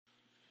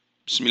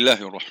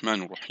Bismillahir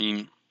Rahmanir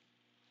Rahim.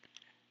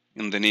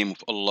 In the name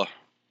of Allah,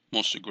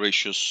 most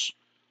gracious,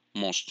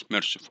 most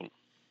merciful.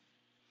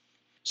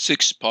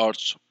 6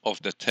 parts of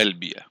the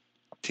Talbiyah.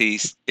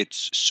 Taste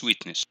its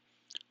sweetness.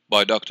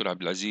 By Dr.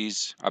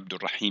 Abdulaziz Abdul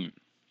Rahim.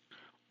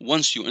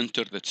 Once you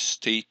enter the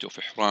state of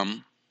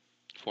Ihram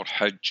for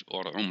Hajj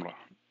or Umrah,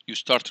 you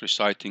start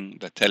reciting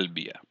the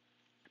Talbiyah.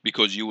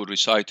 Because you will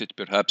recite it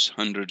perhaps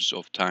hundreds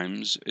of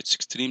times, it's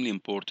extremely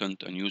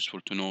important and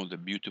useful to know the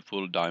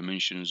beautiful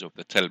dimensions of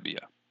the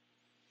Talbiyah.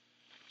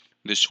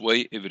 This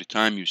way, every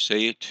time you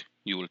say it,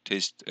 you will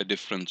taste a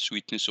different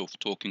sweetness of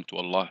talking to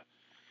Allah.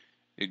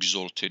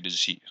 Exalted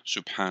is He,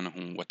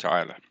 subhanahu wa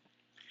ta'ala.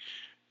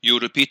 You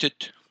repeat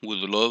it with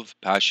love,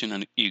 passion,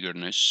 and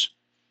eagerness.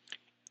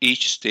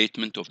 Each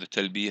statement of the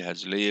Talbiyah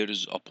has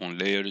layers upon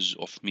layers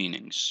of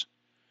meanings.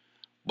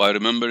 By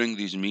remembering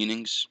these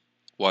meanings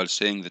while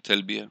saying the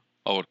Talbiyah,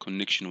 our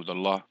connection with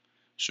Allah,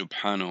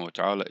 subhanahu wa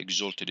ta'ala,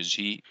 exalted is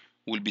He,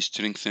 will be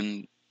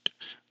strengthened,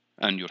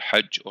 and your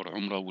Hajj or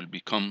Umrah will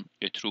become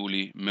a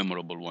truly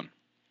memorable one.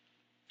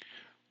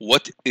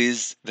 What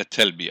is the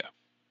Talbiyah?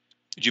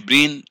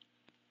 Jibreel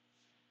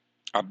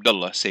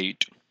Abdullah said,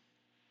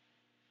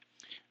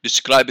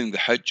 describing the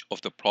Hajj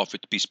of the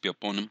Prophet, peace be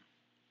upon him,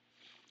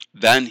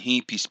 then he,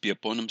 peace be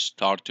upon him,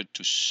 started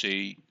to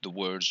say the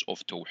words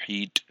of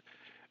Tawheed,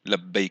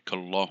 Labbaik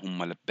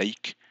Allahumma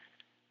Labbaik,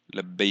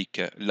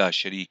 Labbaik la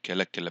sharika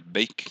laka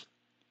Labbaik,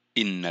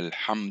 Innal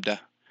hamda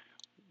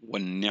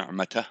wal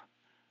ni'mata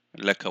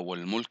laka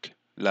wal mulk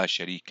la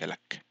sharika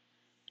lak.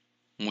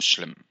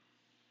 Muslim.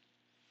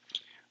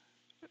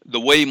 The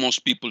way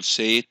most people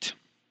say it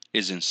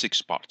is in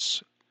 6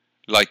 parts,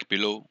 like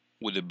below,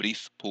 with the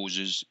brief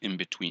pauses in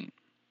between.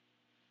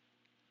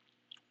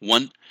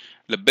 1.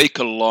 Labbaik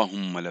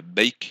Allahumma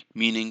Labbaik,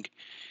 meaning,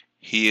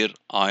 here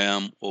I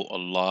am, O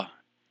Allah,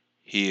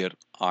 here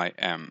I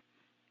am.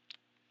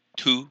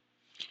 2.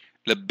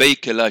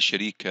 Labbaik la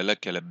sharika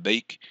laka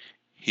Labbaik,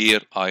 here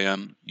I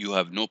am, you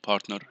have no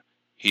partner,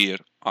 here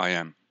I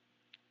am.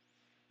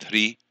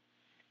 3.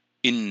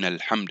 Innal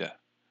hamda,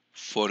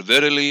 for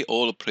verily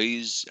all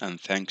praise and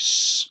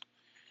thanks,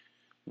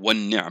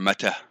 wan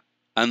ni'matah,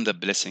 and the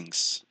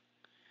blessings,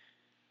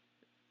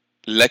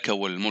 laka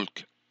wal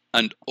mulk,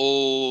 and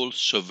all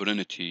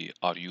sovereignty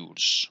are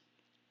yours.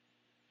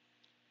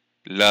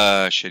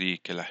 La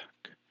sharika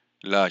lak,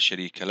 la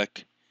sharika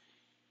lak,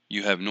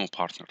 you have no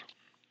partner.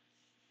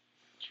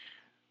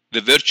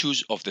 The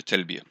virtues of the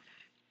Talbiyah.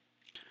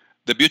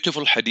 The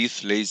beautiful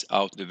hadith lays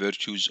out the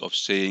virtues of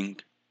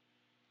saying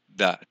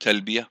the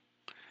Talbiyah.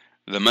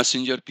 The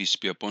Messenger, peace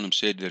be upon him,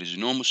 said, there is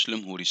no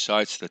Muslim who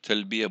recites the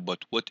Talbiyah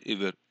but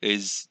whatever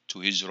is to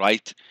his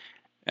right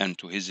and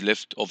to his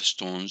left of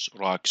stones,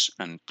 rocks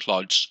and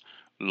clods,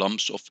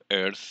 lumps of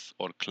earth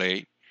or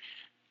clay,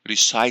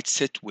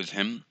 recites it with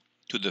him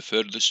to the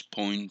furthest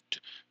point,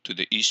 to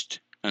the east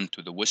and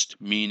to the west,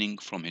 meaning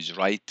from his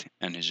right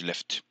and his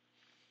left.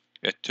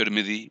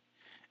 At-Tirmidhi,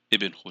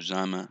 Ibn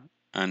Khuzama,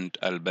 and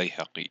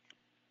Al-Bayhaqi.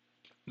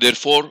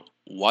 Therefore,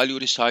 while you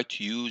recite,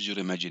 use your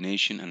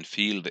imagination and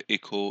feel the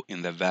echo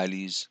in the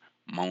valleys,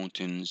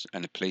 mountains,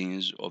 and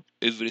plains of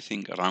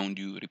everything around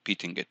you,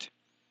 repeating it.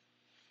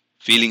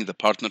 Feeling the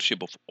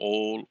partnership of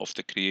all of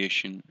the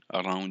creation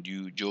around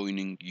you,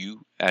 joining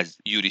you as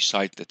you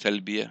recite the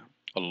Talbiyah,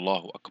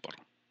 Allahu Akbar.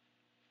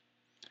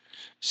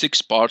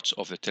 6 parts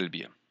of the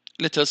Talbiyah.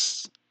 Let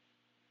us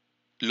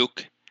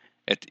look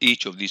at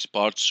each of these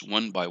parts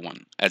one by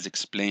one, as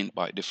explained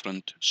by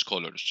different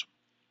scholars.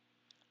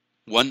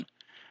 1.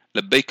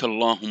 Labbaik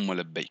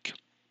Allahumma Labbaik.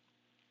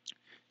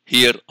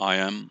 Here I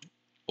am,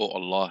 O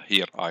Allah,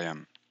 here I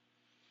am.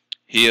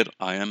 Here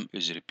I am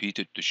is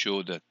repeated to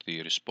show that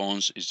the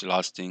response is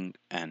lasting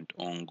and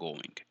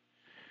ongoing.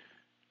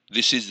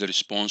 This is the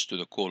response to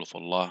the call of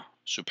Allah,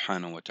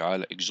 subhanahu wa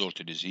ta'ala,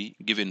 exalted is He,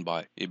 given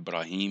by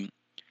Ibrahim,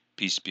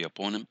 peace be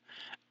upon him,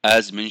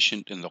 as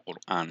mentioned in the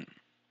Quran.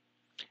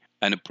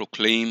 And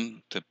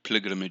proclaim the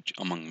pilgrimage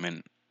among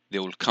men. They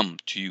will come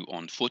to you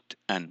on foot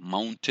and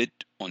mounted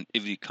on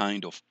every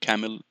kind of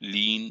camel,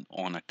 lean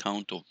on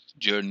account of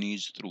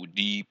journeys through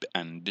deep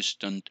and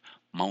distant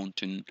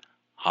mountain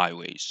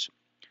highways.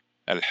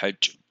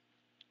 Al-Hajj,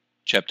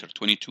 chapter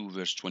 22,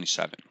 verse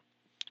 27.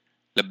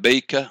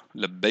 Labbaika,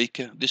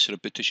 labbaika, this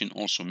repetition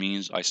also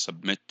means I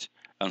submit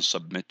and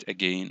submit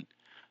again.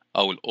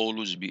 I will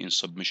always be in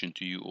submission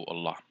to you, O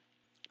Allah.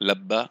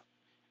 Labba,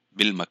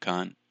 bil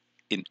makan,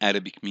 in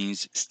Arabic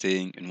means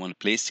staying in one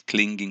place,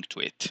 clinging to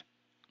it.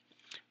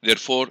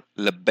 Therefore,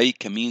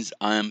 labbaika means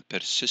I am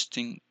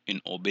persisting in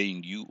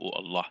obeying you, O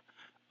Allah.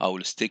 I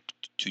will stick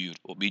to your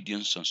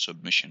obedience and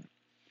submission.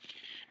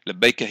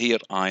 Labbaika, here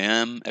I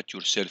am at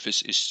your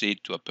service, is said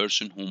to a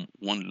person whom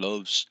one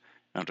loves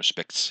and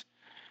respects.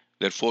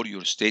 Therefore,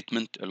 your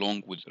statement,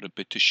 along with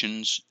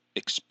repetitions,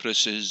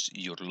 expresses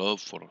your love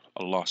for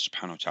Allah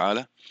subhanahu wa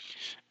ta'ala.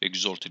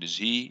 Exalted is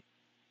He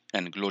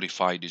and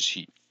glorified is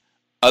He.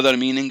 Other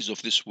meanings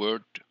of this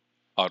word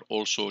are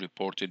also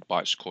reported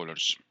by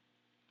scholars.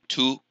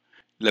 2.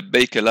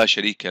 Labbaik la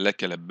sharika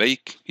laka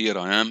labbaik. Here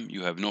I am,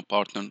 you have no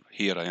partner,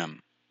 here I am.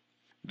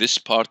 This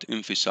part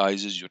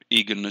emphasizes your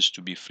eagerness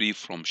to be free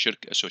from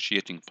shirk,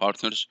 associating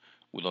partners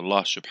with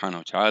Allah subhanahu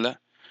wa ta'ala.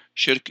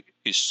 Shirk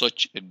is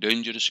such a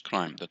dangerous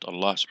crime that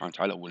Allah subhanahu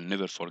wa ta'ala will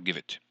never forgive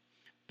it.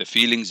 The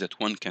feelings that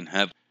one can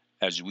have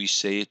as we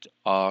say it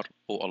are,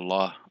 "Oh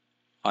Allah,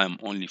 I am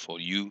only for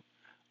you.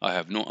 I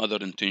have no other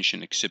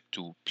intention except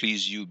to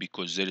please you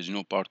because there is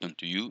no partner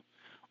to you."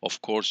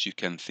 Of course, you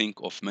can think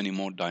of many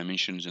more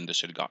dimensions in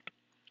this regard.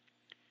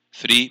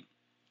 3.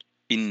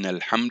 Inna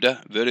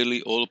alhamda,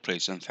 verily all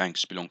praise and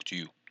thanks belong to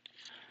you.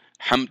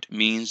 Hamd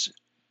means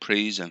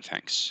praise and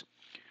thanks.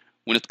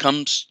 When it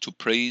comes to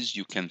praise,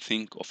 you can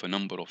think of a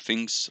number of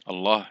things.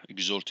 Allah,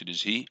 exalted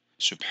is He,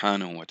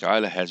 subhanahu wa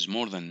ta'ala, has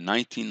more than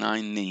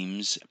 99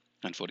 names,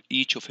 and for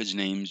each of His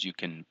names you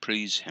can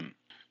praise Him.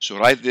 So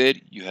right there,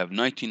 you have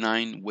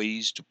 99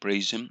 ways to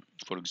praise Him.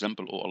 For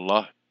example, "O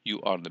Allah,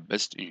 you are the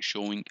best in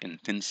showing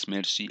intense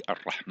mercy,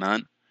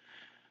 Ar-Rahman,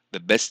 the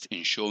best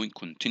in showing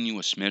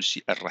continuous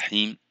mercy,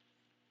 Ar-Rahim,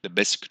 the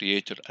best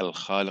creator,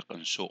 Al-Khaliq,"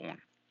 and so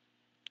on.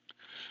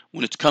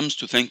 When it comes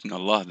to thanking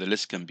Allah, the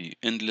list can be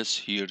endless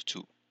here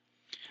too.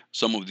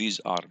 Some of these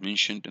are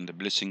mentioned in the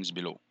blessings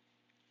below.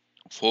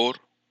 4.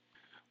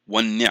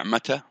 One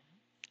ni'mata,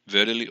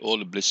 verily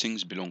all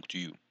blessings belong to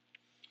you.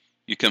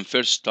 You can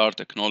first start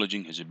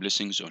acknowledging His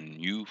blessings on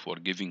you for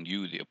giving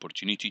you the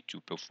opportunity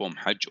to perform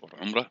Hajj or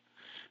Umrah.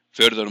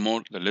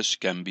 Furthermore, the list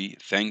can be,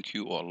 "Thank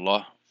you, O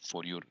Allah,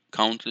 for your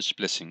countless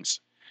blessings,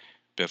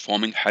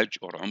 performing Hajj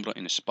or Umrah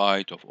in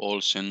spite of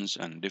all sins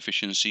and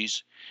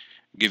deficiencies,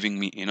 giving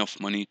me enough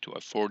money to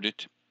afford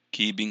it,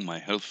 keeping my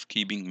health,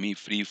 keeping me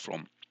free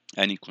from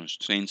any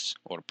constraints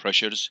or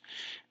pressures,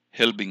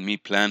 helping me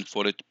plan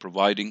for it,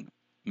 providing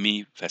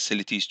me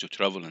facilities to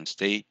travel and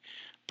stay,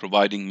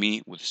 providing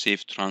me with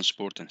safe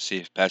transport and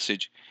safe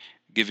passage,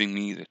 giving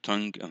me the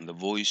tongue and the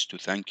voice to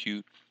thank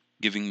you,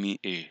 giving me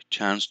a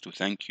chance to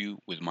thank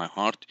you with my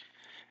heart."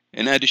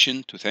 In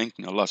addition to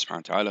thanking Allah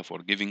subhanahu wa ta'ala for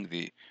giving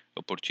the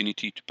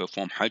opportunity to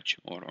perform Hajj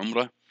or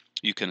Umrah,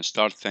 you can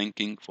start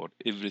thanking for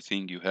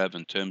everything you have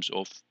in terms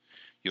of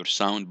your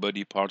sound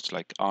body parts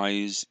like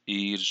eyes,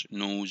 ears,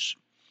 nose,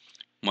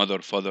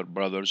 mother, father,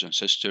 brothers and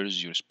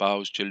sisters, your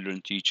spouse,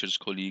 children, teachers,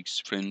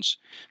 colleagues, friends,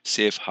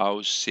 safe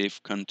house,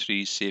 safe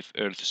country, safe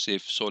earth,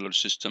 safe solar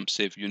system,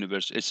 safe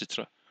universe,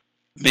 etc.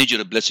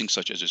 Major blessings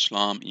such as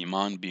Islam,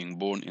 Iman, being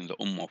born in the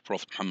Ummah of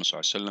Prophet Muhammad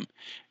ﷺ,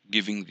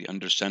 giving the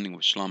understanding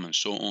of Islam, and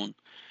so on.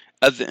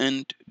 At the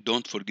end,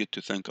 don't forget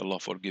to thank Allah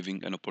for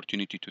giving an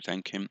opportunity to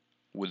thank Him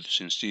with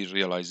sincere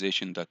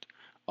realization that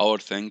our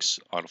thanks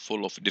are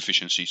full of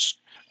deficiencies.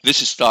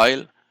 This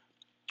style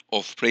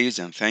of praise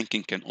and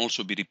thanking can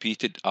also be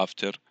repeated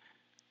after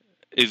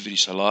every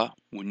salah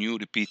when you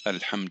repeat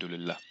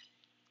Alhamdulillah.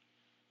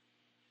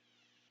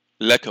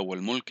 Laka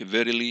wal mulk,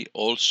 verily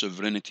all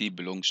sovereignty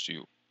belongs to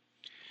you.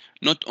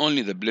 Not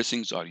only the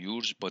blessings are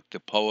yours, but the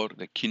power,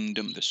 the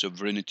kingdom, the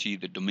sovereignty,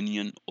 the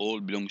dominion, all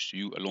belongs to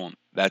you alone.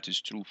 That is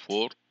true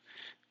for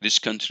this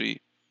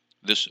country,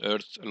 this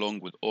earth, along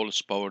with all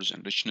its powers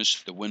and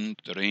richness, the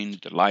wind, the rain,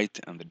 the light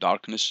and the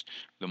darkness,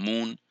 the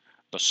moon,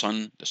 the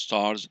sun, the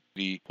stars,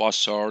 the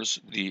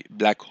quasars, the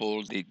black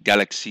holes, the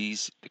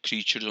galaxies, the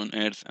creatures on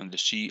earth and the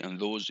sea, and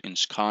those in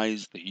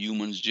skies, the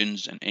humans,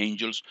 jinns and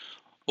angels.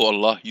 O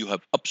Allah, you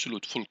have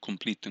absolute, full,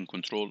 complete and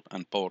control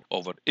and power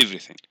over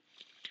everything.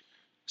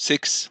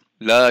 6.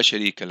 La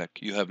sharika lak,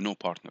 you have no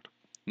partner.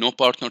 No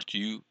partner to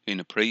you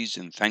in praise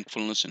and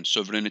thankfulness and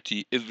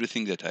sovereignty.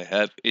 Everything that I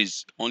have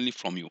is only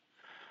from you.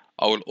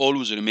 I will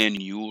always remain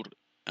your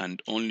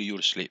and only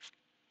your slave.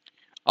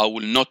 I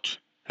will not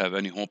have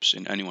any hopes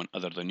in anyone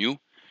other than you.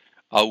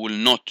 I will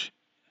not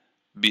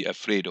be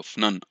afraid of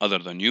none other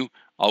than you.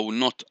 I will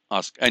not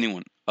ask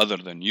anyone other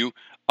than you.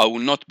 I will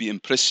not be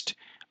impressed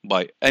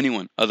by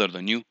anyone other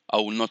than you. I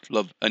will not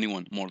love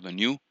anyone more than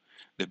you.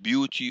 The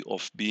beauty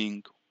of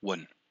being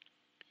one.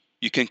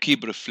 You can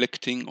keep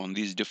reflecting on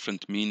these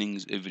different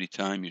meanings every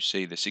time you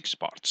say the 6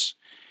 parts.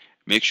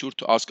 Make sure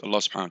to ask Allah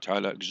subhanahu wa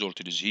ta'ala,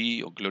 exalted is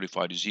He or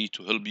glorified is He,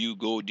 to help you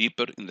go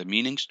deeper in the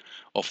meanings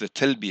of the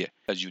talbiyah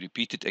as you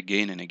repeat it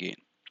again and again.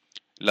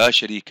 La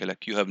sharika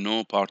lak, you have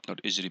no partner,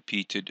 is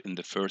repeated in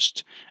the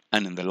first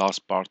and in the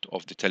last part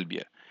of the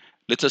talbiyah.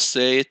 Let us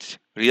say it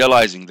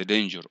realizing the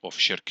danger of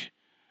shirk.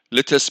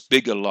 Let us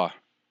beg Allah,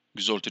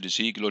 exalted is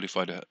He,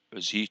 glorified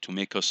is He, to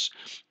make us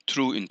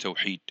true in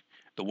Tawheed,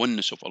 the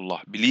oneness of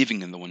Allah,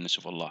 believing in the oneness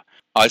of Allah.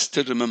 I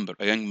still remember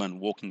a young man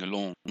walking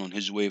alone on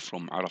his way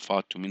from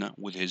Arafat to Mina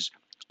with his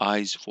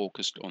eyes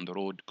focused on the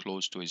road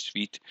close to his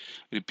feet,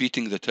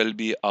 repeating the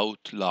talbiyah out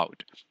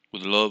loud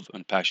with love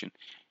and passion.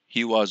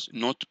 He was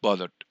not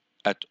bothered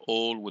at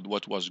all with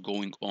what was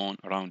going on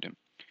around him.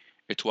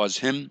 It was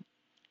him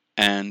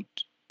and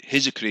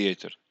his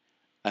creator,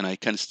 and I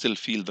can still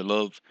feel the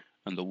love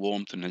and the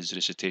warmth in his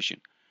recitation.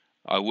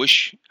 I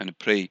wish and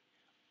pray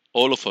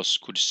all of us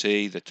could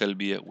say the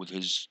talbiyah with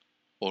his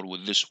or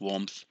with this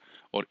warmth,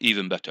 or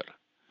even better,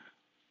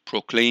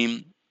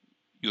 proclaim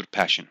your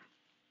passion.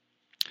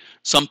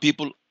 Some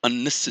people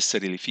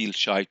unnecessarily feel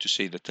shy to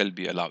say the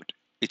talbiyah aloud.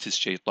 It is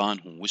shaitan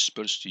who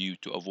whispers to you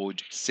to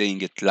avoid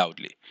saying it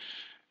loudly.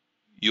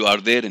 You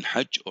are there in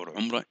Hajj or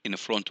Umrah in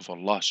front of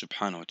Allah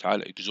subhanahu wa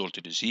ta'ala,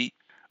 exalted is He.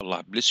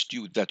 Allah blessed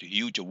you with that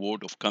huge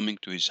award of coming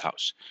to His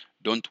house.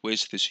 Don't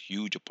waste this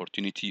huge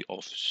opportunity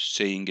of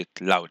saying it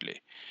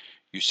loudly.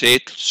 You say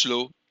it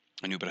slow,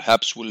 and you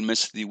perhaps will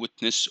miss the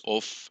witness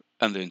of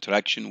and the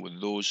interaction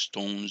with those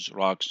stones,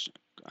 rocks,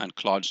 and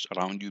clouds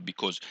around you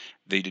because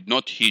they did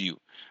not hear you.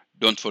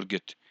 Don't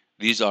forget,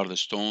 these are the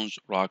stones,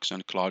 rocks,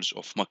 and clouds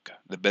of Mecca,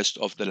 the best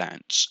of the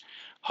lands.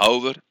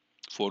 However,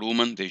 for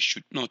women, they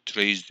should not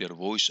raise their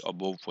voice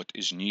above what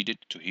is needed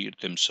to hear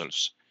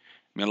themselves.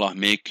 May Allah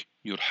make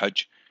your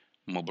Hajj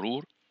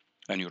mabrur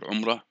and your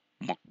Umrah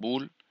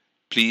maqbool.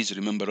 Please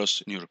remember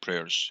us in your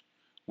prayers.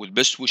 With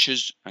best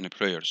wishes and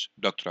prayers,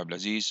 Dr.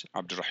 Abdulaziz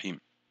Abdurrahim.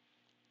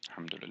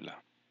 Alhamdulillah.